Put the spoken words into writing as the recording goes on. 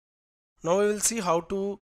Now we will see how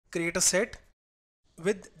to create a set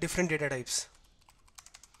with different data types.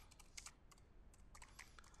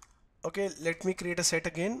 Okay, let me create a set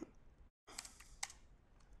again.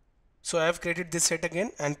 So I have created this set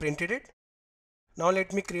again and printed it. Now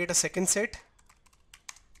let me create a second set.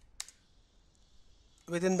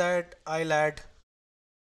 Within that I'll add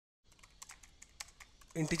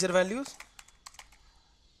integer values.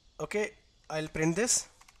 Okay, I'll print this.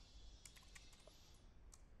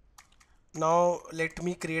 Now let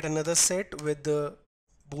me create another set with the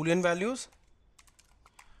boolean values.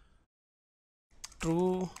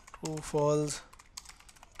 True, true, false,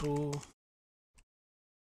 true,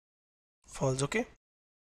 false. Okay,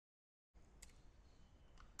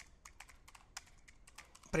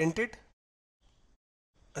 print it,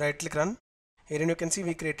 right click, run. Here you can see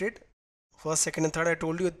we created first, second and third. I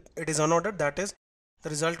told you it is unordered, that is the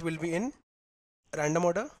result will be in random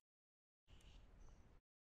order.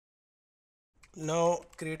 Now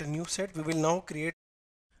create a new set. We will now create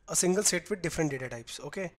a single set with different data types.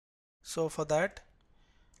 Okay, so for that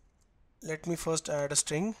let me first add a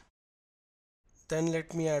string, then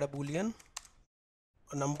let me add a boolean,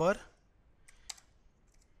 a number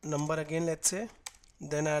again, let's say,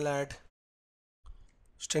 then I'll add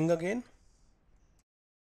string again,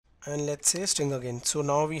 and let's say string again. So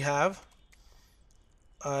now we have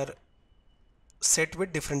our set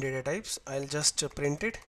with different data types. I'll just print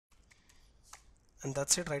it, and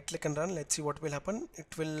that's it. Right click and run. Let's see what will happen.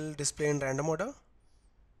 It will display in random order,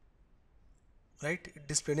 right? It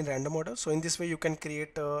displayed in random order. So in this way you can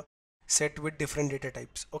create a set with different data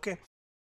types. Okay,